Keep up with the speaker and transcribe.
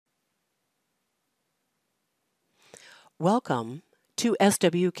Welcome to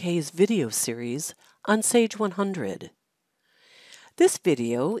SWK's video series on Sage 100. This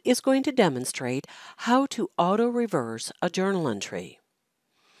video is going to demonstrate how to auto-reverse a journal entry.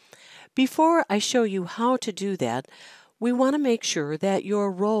 Before I show you how to do that, we want to make sure that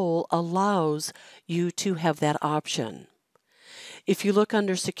your role allows you to have that option. If you look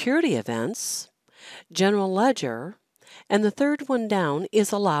under Security Events, General Ledger, and the third one down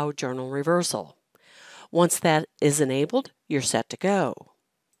is Allow Journal Reversal. Once that is enabled, you're set to go.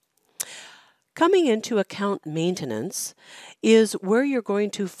 Coming into Account Maintenance is where you're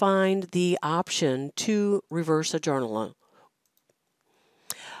going to find the option to reverse a journal.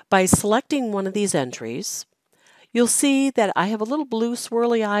 By selecting one of these entries, you'll see that I have a little blue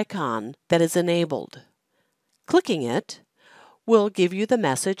swirly icon that is enabled. Clicking it will give you the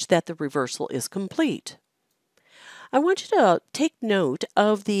message that the reversal is complete. I want you to take note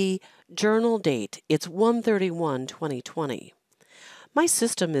of the journal date. It's 1/31/2020. My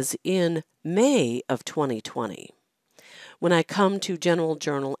system is in May of 2020. When I come to General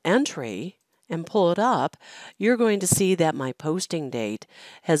Journal Entry and pull it up, you're going to see that my posting date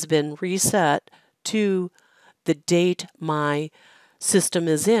has been reset to the date my system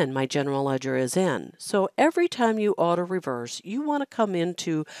is in, my general ledger is in. So every time you auto reverse, you want to come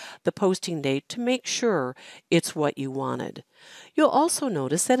into the posting date to make sure it's what you wanted. You'll also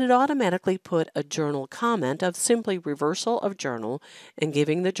notice that it automatically put a journal comment of simply reversal of journal and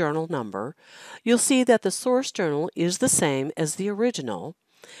giving the journal number. You'll see that the source journal is the same as the original,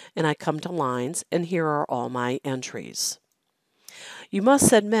 and I come to lines, and here are all my entries. You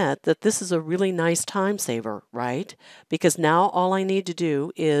must admit that this is a really nice time saver, right? Because now all I need to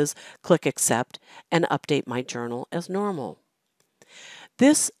do is click Accept and update my journal as normal.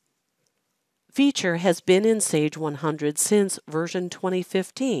 This feature has been in Sage 100 since version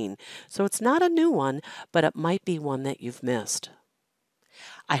 2015, so it's not a new one, but it might be one that you've missed.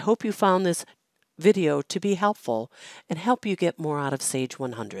 I hope you found this video to be helpful and help you get more out of Sage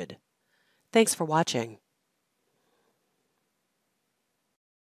 100. Thanks for watching.